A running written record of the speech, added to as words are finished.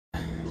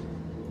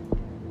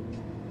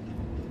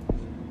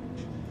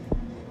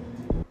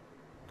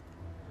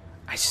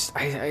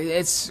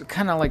It's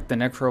kind of like the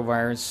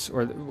necrovirus,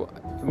 or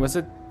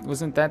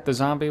wasn't that the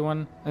zombie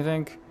one? I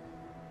think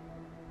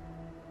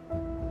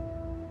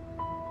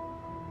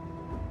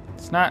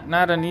it's not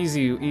an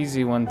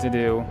easy one to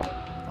do.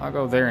 I'll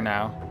go there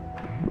now.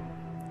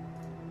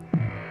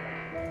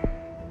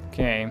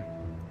 Okay.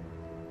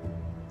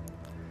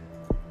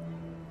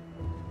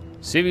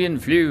 Simian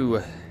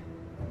Flu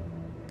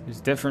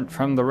is different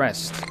from the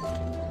rest.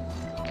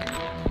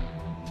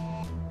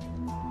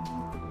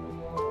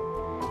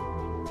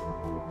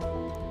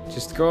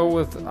 Just go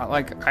with,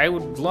 like, I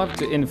would love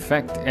to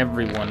infect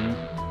everyone.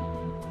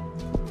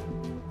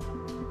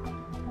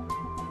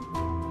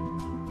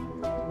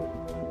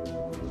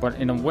 But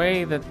in a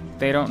way that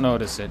they don't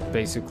notice it,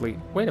 basically.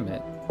 Wait a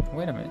minute.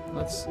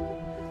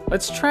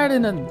 Let's try it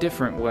in a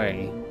different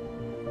way.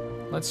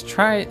 Let's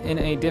try it in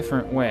a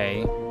different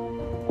way.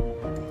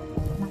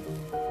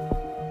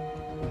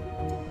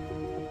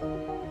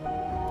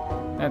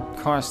 That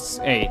costs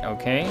 8,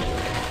 okay?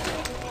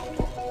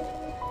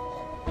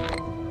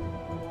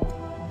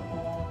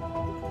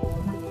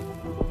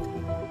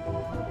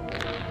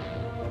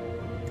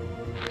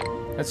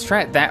 Let's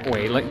try it that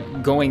way,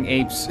 like going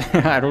apes.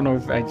 I don't know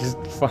if I just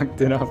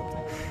fucked it up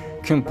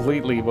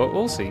completely, but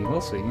we'll see,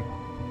 we'll see.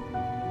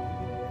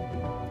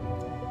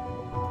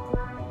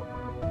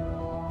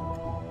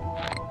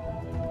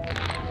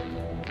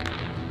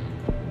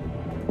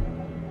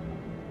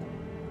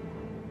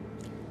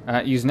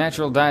 Use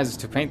natural dyes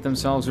to paint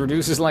themselves,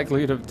 reduces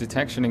likelihood of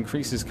detection,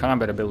 increases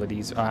combat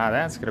abilities. Ah,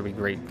 that's gonna be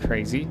great,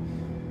 crazy.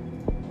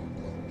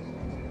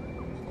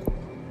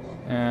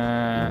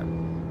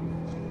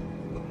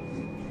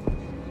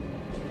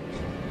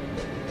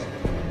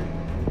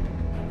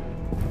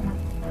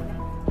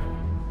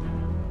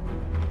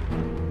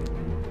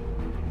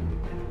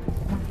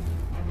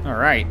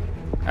 Alright.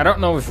 I don't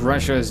know if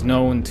Russia is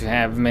known to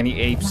have many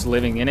apes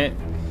living in it.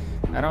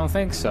 I don't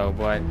think so,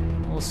 but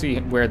we'll see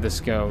where this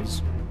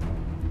goes.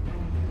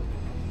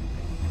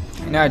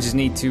 Now I just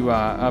need to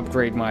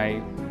upgrade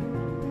my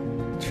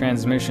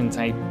transmission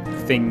type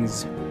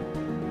things.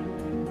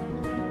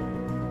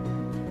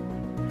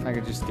 If I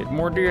could just get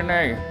more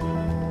DNA.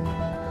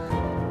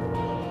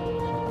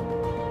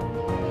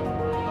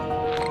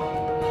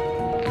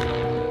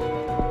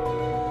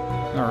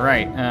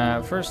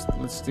 Alright, first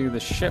let's do the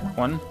ship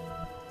one.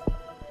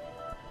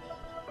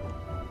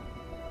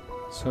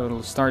 So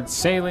it'll start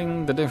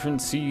sailing the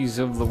different seas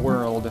of the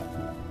world.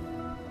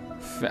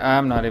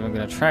 I'm not even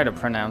gonna try to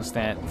pronounce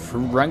that.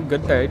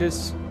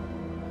 Frangaditis.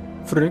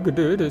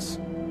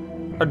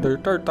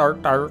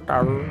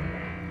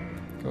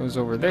 Goes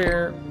over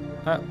there.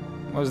 What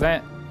was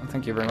that?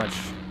 Thank you very much.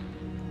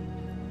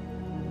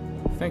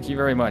 Thank you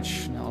very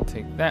much. I'll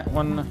take that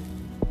one.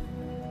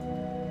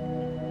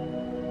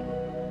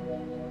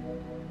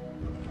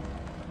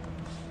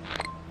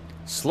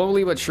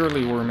 Slowly but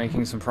surely we're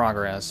making some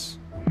progress.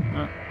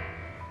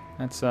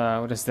 That's,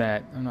 what is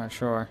that? I'm not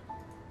sure.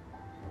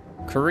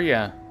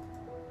 Korea.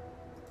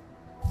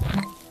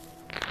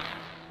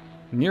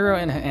 Neuro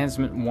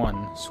Enhancement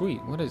 1. Sweet.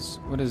 What is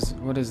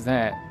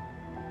that?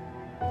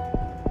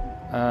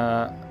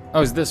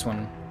 Oh, it's this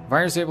one.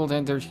 Virus able to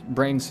enter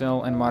brain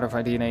cell and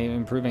modify DNA,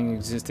 improving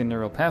existing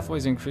neural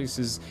pathways,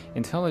 increases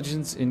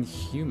intelligence in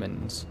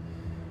humans.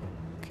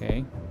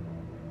 Okay.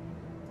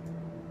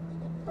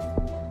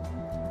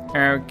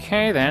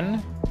 Okay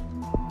then.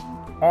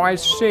 I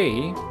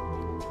see.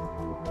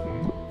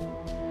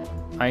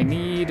 I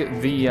need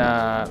the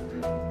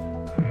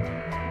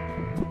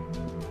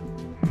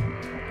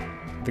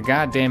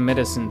goddamn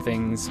medicine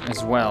things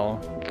as well.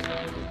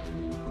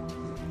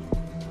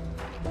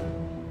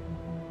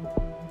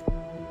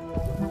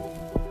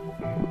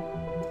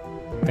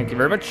 Thank you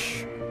very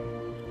much.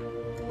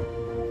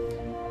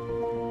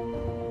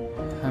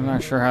 I'm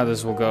not sure how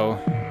this will go.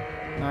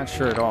 Not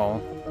sure at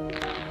all.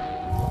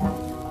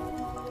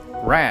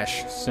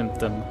 Rash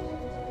symptom.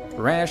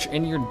 Rash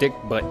in your dick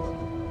butt.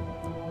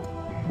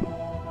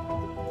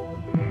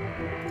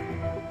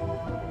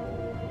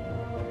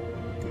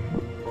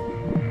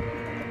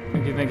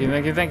 Thank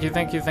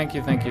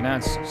you. Now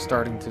it's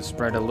starting to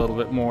spread a little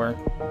bit more.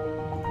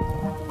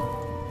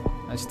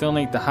 I still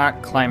need the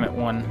hot climate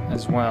one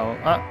as well.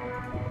 I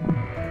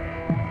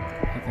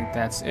think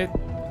that's it.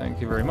 Thank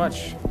you very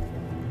much.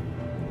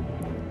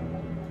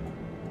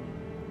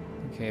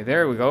 Okay,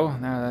 there we go.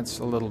 Now that's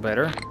a little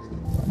better.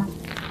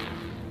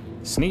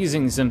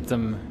 Sneezing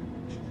symptom.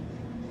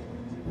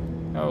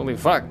 Holy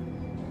fuck.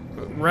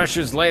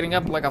 Russia's lighting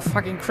up like a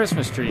fucking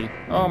Christmas tree.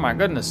 Oh my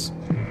goodness.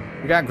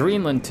 We got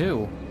Greenland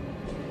too.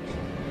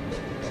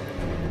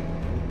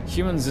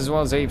 Humans as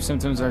well as apes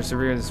symptoms are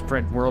severe to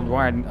spread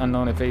worldwide.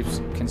 Unknown if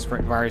apes can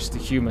spread virus to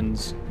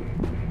humans.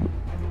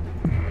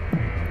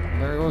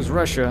 There goes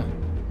Russia.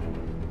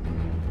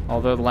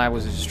 Although the lab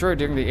was destroyed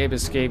during the ape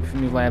escape,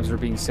 new labs were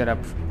being set up.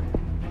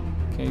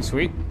 Okay,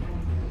 sweet.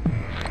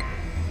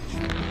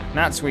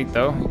 Not sweet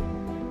though.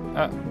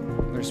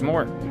 There's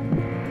more.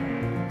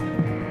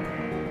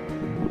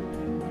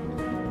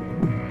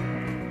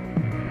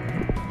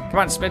 Come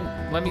on,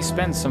 let me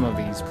spend some of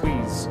these,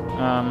 please.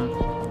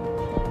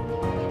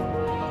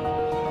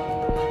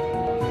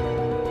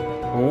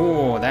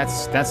 Oh,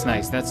 that's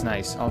nice. That's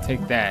nice. I'll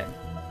take that.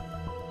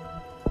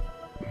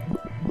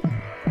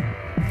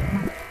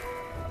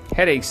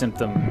 Headache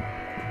symptom.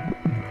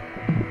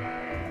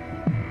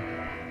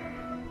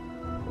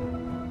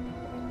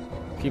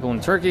 People in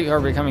Turkey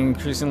are becoming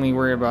increasingly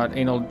worried about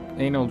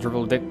anal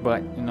dribble dick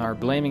butt and are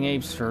blaming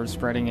apes for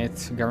spreading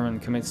it.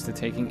 Government commits to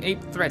taking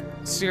ape threat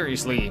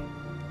seriously.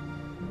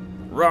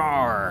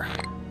 Roar.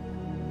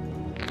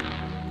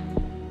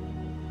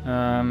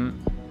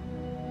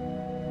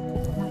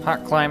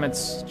 Hot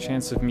climates,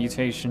 chance of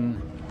mutation.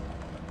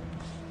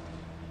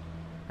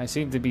 I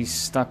seem to be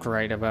stuck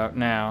right about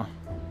now.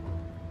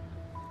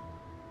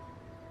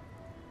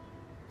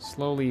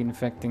 Slowly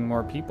infecting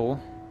more people.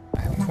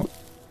 I have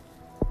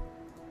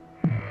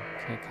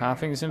okay,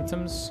 coughing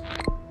symptoms.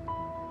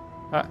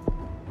 Ah,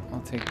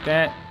 I'll take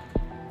that.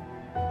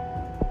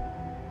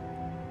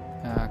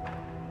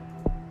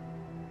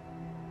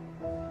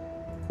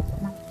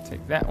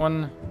 Take that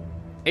one.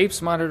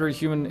 Apes monitor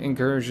human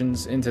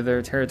incursions into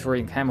their territory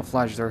and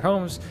camouflage their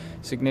homes.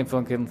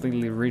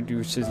 Significantly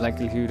reduces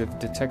likelihood of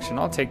detection.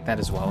 I'll take that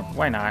as well.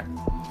 Why not?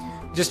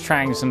 Just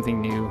trying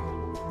something new.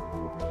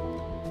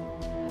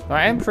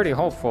 I am pretty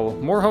hopeful.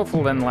 More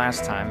hopeful than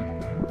last time.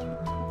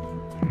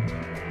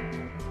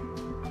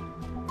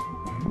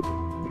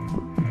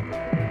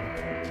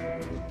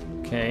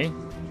 Okay.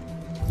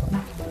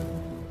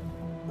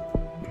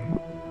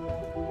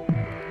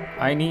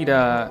 I need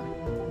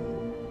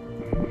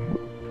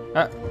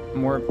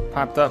more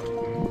popped up.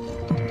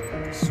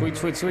 Sweet,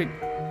 sweet, sweet.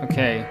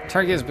 Okay.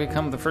 Turkey has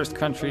become the first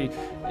country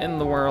in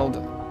the world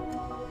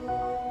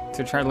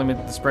to try to limit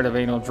the spread of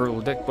anal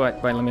drool dick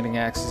butt by limiting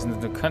access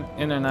into the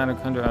in and out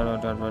of country.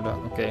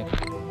 Okay.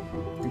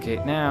 Okay,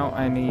 now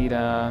I need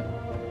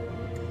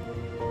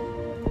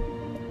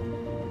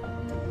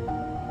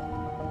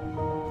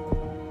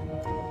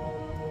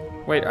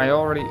wait,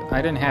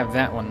 I didn't have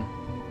that one.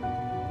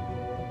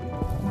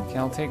 Okay,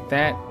 I'll take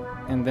that,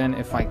 and then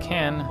if I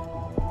can,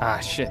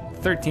 shit,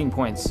 13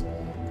 points.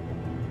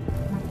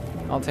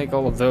 I'll take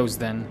all of those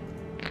then.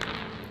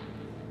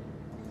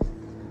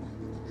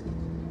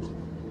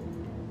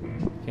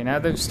 Okay, now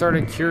they've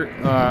started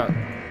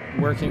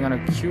working on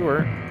a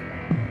cure.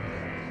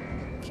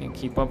 Can't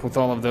keep up with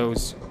all of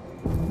those.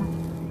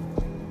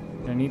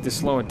 I need to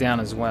slow it down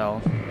as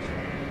well.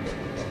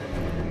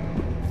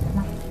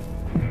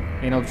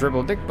 Anal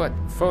dribble dick butt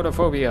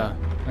photophobia.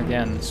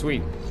 Again,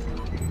 sweet.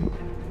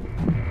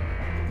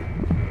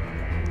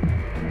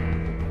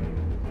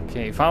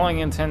 Okay, following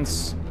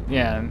intense.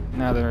 Yeah,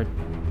 now they're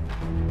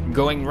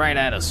going right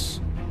at us.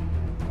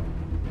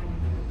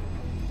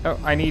 Oh,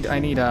 I need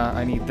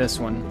this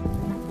one.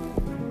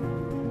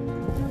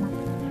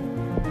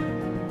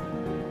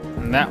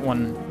 And that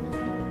one.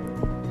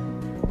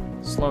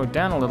 Slow it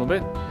down a little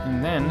bit,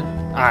 and then...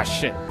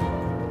 shit.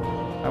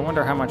 I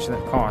wonder how much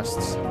that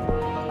costs.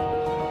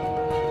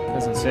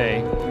 Doesn't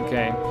say.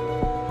 Okay.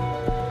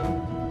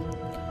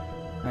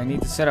 I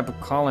need to set up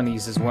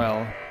colonies as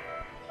well.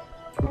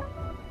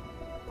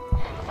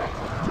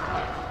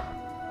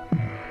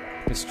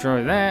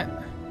 Destroy that.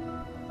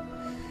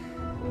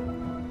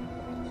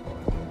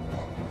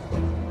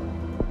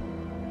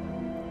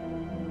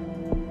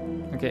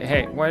 Okay,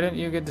 hey, why didn't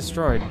you get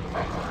destroyed?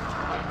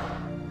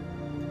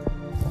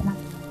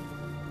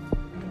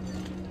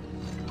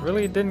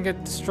 Really? It didn't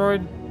get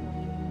destroyed?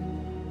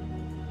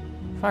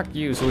 Fuck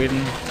you,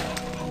 Sweden.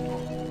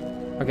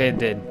 Okay, it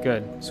did.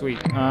 Good. Sweet.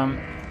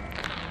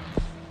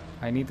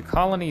 I need the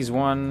colonies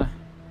one.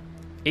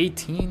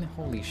 18?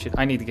 Holy shit.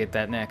 I need to get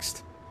that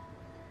next.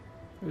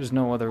 There's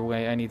no other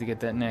way. I need to get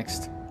that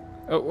next.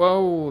 Oh,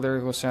 whoa! There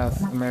goes South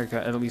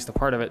America, at least a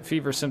part of it.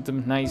 Fever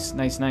symptom. Nice,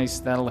 nice, nice.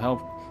 That'll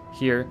help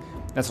here.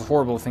 That's a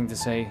horrible thing to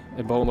say.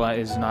 Ebola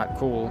is not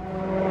cool.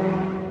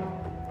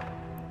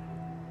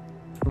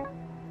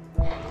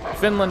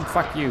 Finland,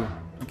 fuck you.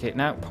 Okay,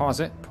 now pause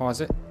it.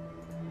 Pause it.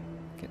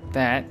 Get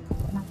that.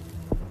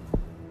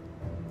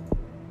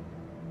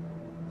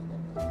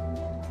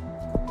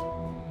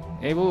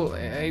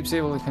 Apes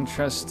able to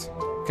construct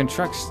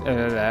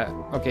that.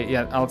 Okay,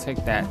 yeah, I'll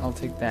take that. I'll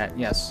take that.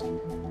 Yes.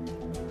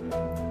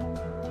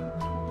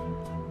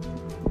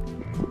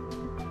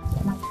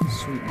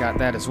 Sweet, got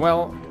that as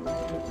well.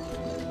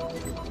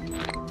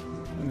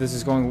 This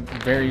is going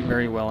very,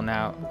 very well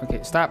now.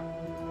 Okay, stop.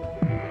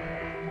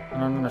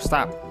 No,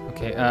 stop.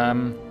 Okay,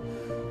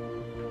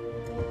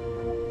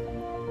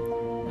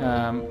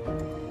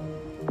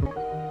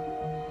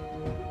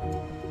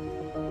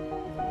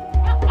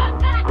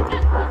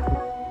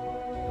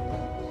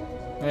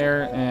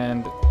 there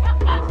and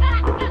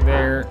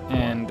there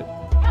and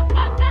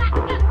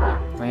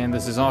man,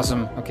 this is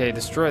awesome. Okay,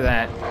 destroy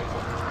that.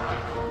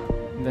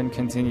 And then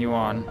continue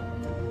on.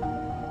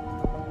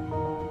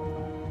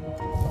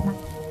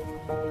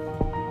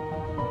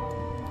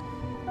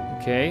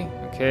 Okay,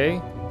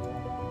 okay.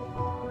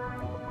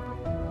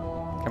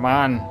 Come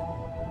on.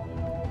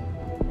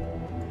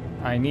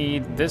 I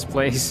need this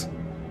place.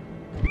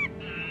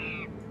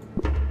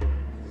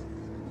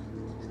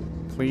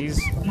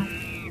 Please.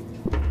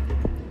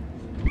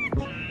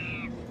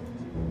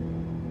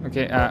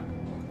 Okay,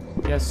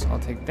 Yes, I'll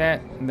take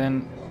that. And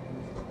then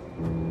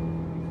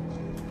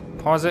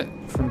pause it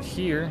from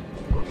here.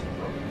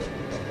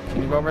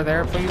 Can you go over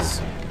there,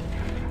 please?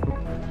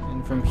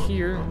 And from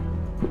here,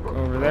 go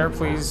over there,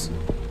 please.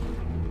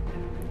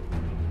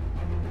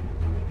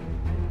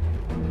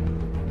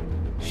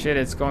 Shit,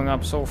 it's going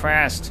up so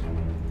fast.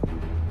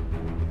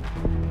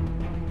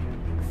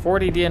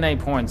 40 DNA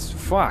points.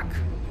 Fuck.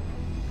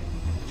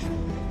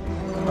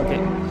 Okay,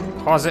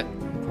 pause it.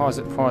 Pause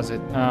it, pause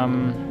it.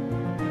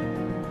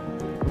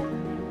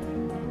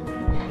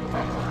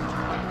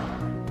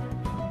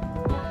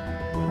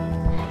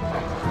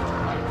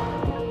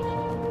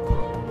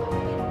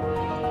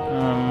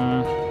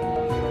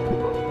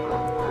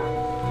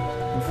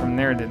 From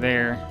there to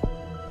there.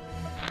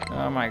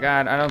 Oh my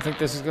god, I don't think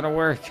this is gonna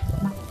work.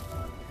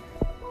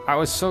 I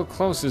was so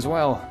close as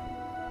well.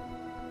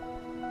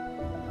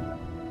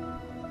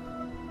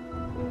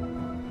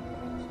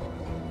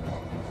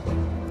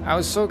 I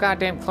was so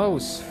goddamn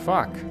close.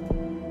 Fuck.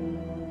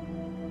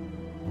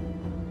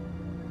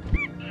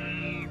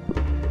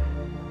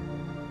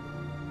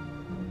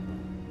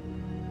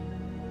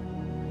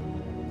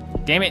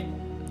 Damn it.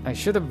 I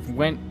should have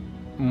went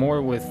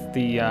more with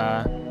the,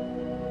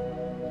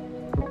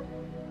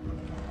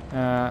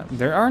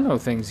 there are no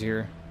things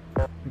here.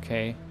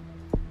 Okay.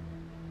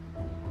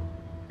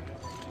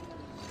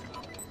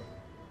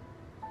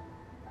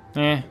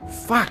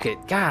 Fuck it.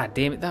 God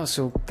damn it. That was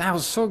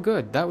so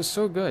good. That was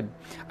so good.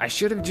 I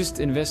should have just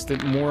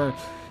invested more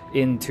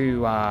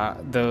into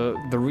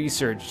the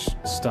research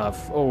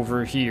stuff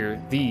over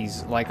here.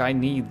 These, like, I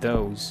need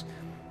those.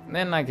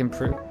 Then I can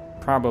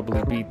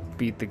probably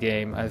beat the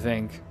game, I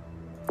think.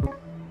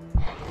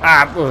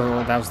 Ah,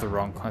 oh, that was the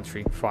wrong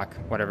country. Fuck,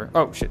 whatever.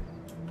 Oh, shit.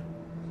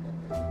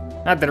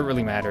 Not that it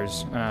really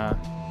matters.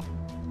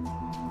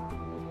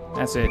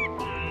 That's it.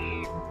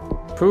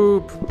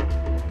 Poop.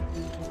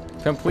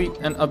 Complete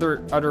and utter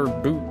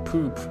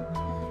poop.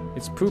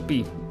 It's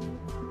poopy.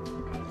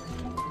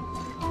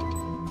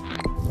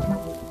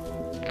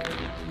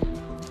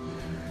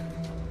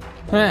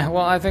 Well,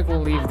 I think we'll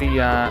leave the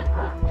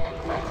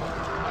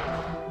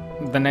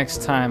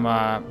next time,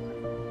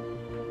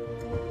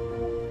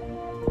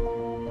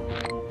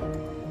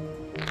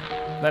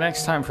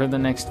 for the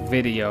next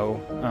video.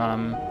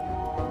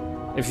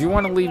 If you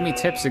want to leave me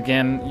tips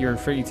again, you're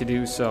free to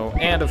do so.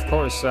 And of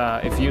course,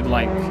 if you'd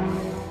like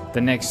the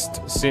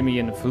next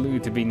Simian Flu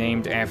to be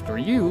named after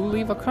you,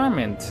 leave a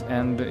comment,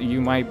 and you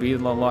might be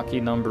the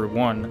lucky number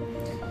 1,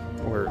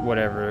 or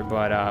whatever.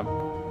 But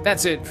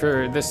that's it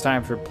for this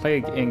time for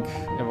Plague Inc.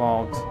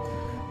 Evolved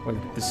with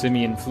the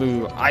Simian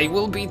Flu. I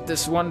will beat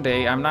this one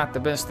day. I'm not the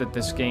best at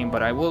this game,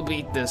 but I will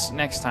beat this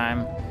next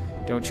time.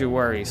 Don't you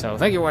worry. So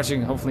thank you for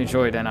watching. Hopefully you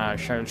enjoyed, and I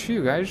shall see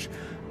you guys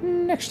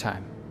next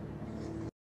time.